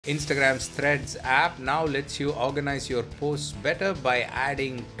Instagram's Threads app now lets you organize your posts better by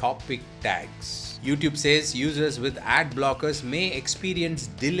adding topic tags. YouTube says users with ad blockers may experience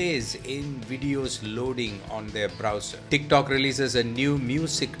delays in videos loading on their browser. TikTok releases a new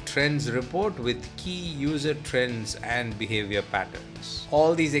music trends report with key user trends and behavior patterns.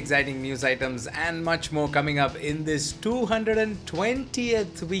 All these exciting news items and much more coming up in this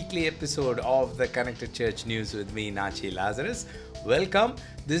 220th weekly episode of the Connected Church News with me, Natchi Lazarus. Welcome.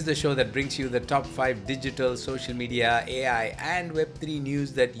 This is the show that brings you the top 5 digital, social media, AI, and Web3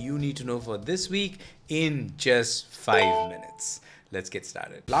 news that you need to know for this week in just 5 minutes. Let's get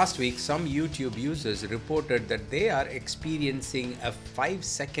started. Last week, some YouTube users reported that they are experiencing a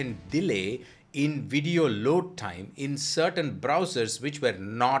 5-second delay in video load time in certain browsers which were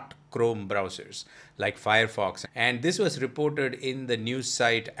not Chrome browsers like Firefox, and this was reported in the news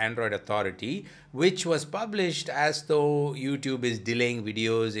site Android Authority, which was published as though YouTube is delaying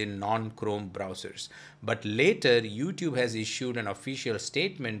videos in non-Chrome browsers. But later, YouTube has issued an official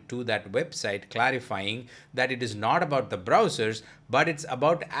statement to that website clarifying that it is not about the browsers, but it's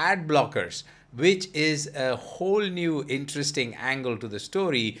about ad blockers, which is a whole new interesting angle to the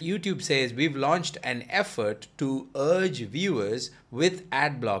story. YouTube says we've launched an effort to urge viewers with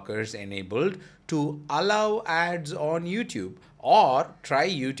ad blockers enabled to allow ads on YouTube or try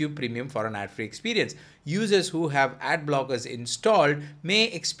YouTube Premium for an ad-free experience. Users who have ad blockers installed may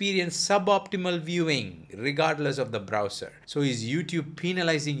experience suboptimal viewing regardless of the browser. So is YouTube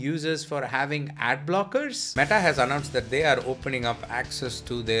penalizing users for having ad blockers? Meta has announced that they are opening up access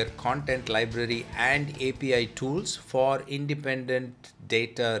to their content library and API tools for independent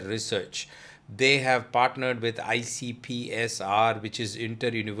data research. They have partnered with ICPSR, which is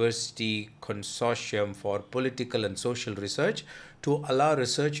Inter-University Consortium for Political and Social Research, to allow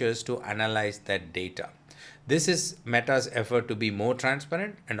researchers to analyze that data. This is Meta's effort to be more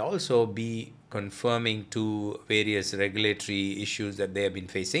transparent and also be confirming to various regulatory issues that they have been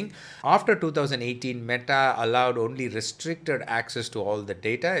facing. After 2018, Meta allowed only restricted access to all the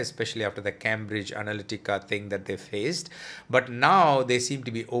data, especially after the Cambridge Analytica thing that they faced. But now they seem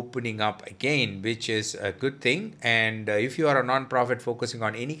to be opening up again, which is a good thing. And if you are a nonprofit focusing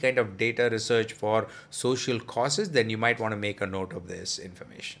on any kind of data research for social causes, then you might want to make a note of this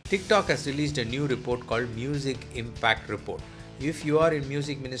information. TikTok has released a new report called Music Impact Report. If you are in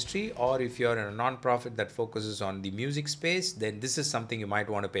music ministry or if you are in a non-profit that focuses on the music space, then this is something you might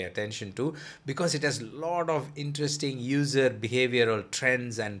want to pay attention to because it has a lot of interesting user behavioral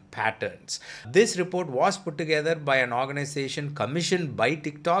trends and patterns. This report was put together by an organization commissioned by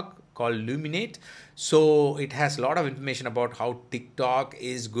TikTok called Luminate. So it has a lot of information about how TikTok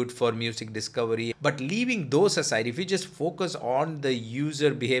is good for music discovery. But leaving those aside, if you just focus on the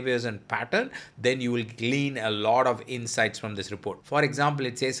user behaviors and pattern, then you will glean a lot of insights from this report. For example,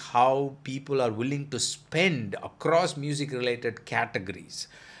 it says how people are willing to spend across music related categories.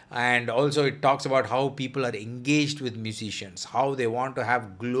 And also it talks about how people are engaged with musicians, how they want to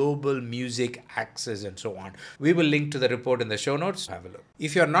have global music access and so on. We will link to the report in the show notes. Have a look.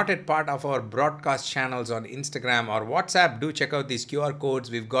 If you're not yet part of our broadcast channels on Instagram or WhatsApp, do check out these QR codes.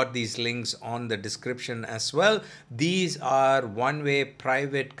 We've got these links on the description as well. These are one-way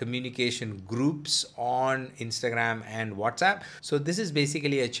private communication groups on Instagram and WhatsApp. So this is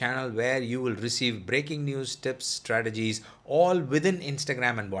basically a channel where you will receive breaking news, tips, strategies, all within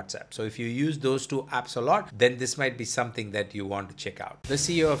Instagram and WhatsApp. So if you use those two apps a lot, then this might be something that you want to check out. The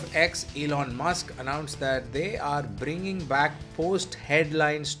CEO of X, Elon Musk, announced that they are bringing back post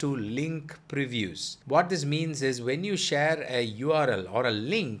headlines to link previews. What this means is when you share a URL or a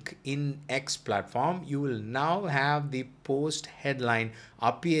link in X platform, you will now have the post headline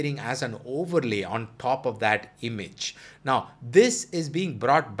appearing as an overlay on top of that image. Now, this is being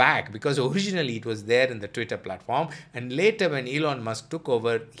brought back because originally it was there in the Twitter platform, and later when Elon Musk took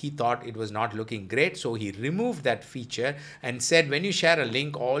over, he thought it was not looking great, so he removed that feature and said when you share a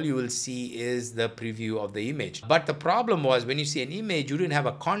link, all you will see is the preview of the image. But the problem was when you see an image, you didn't have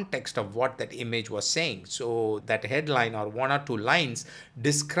a context of what that image was saying. So that headline or 1 or 2 lines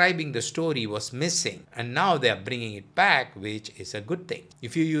describing the story was missing, and now they are bringing it back, which is a good thing.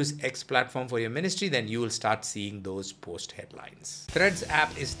 If you use X platform for your ministry, then you will start seeing those post headlines. Threads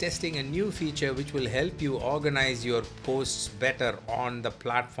app is testing a new feature which will help you organize your posts better on the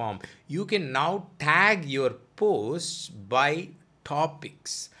platform. You can now tag your posts by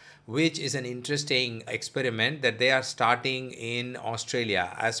topics, which is an interesting experiment that they are starting in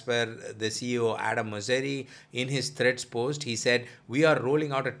Australia. As per the CEO Adam Mosseri, in his Threads post, he said, we are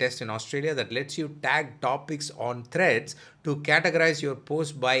rolling out a test in Australia that lets you tag topics on Threads to categorize your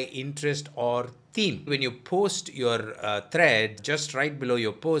post by interest or theme. When you post your thread, just right below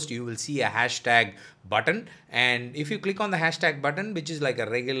your post, you will see a hashtag button. And if you click on the hashtag button, which is like a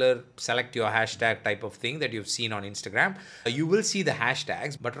regular select your hashtag type of thing that you've seen on Instagram, you will see the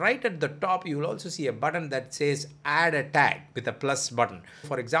hashtags. But right at the top, you will also see a button that says add a tag with a plus button.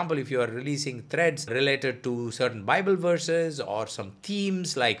 For example, if you are releasing threads related to certain Bible verses or some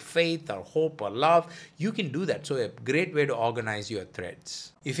themes like faith or hope or love, you can do that. So a great way to organize your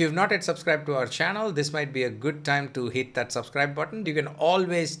threads. If you've not yet subscribed to our channel, this might be a good time to hit that subscribe button. You can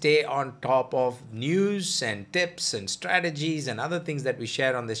always stay on top of news and tips and strategies and other things that we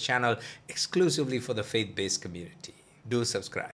share on this channel exclusively for the faith-based community. Do subscribe.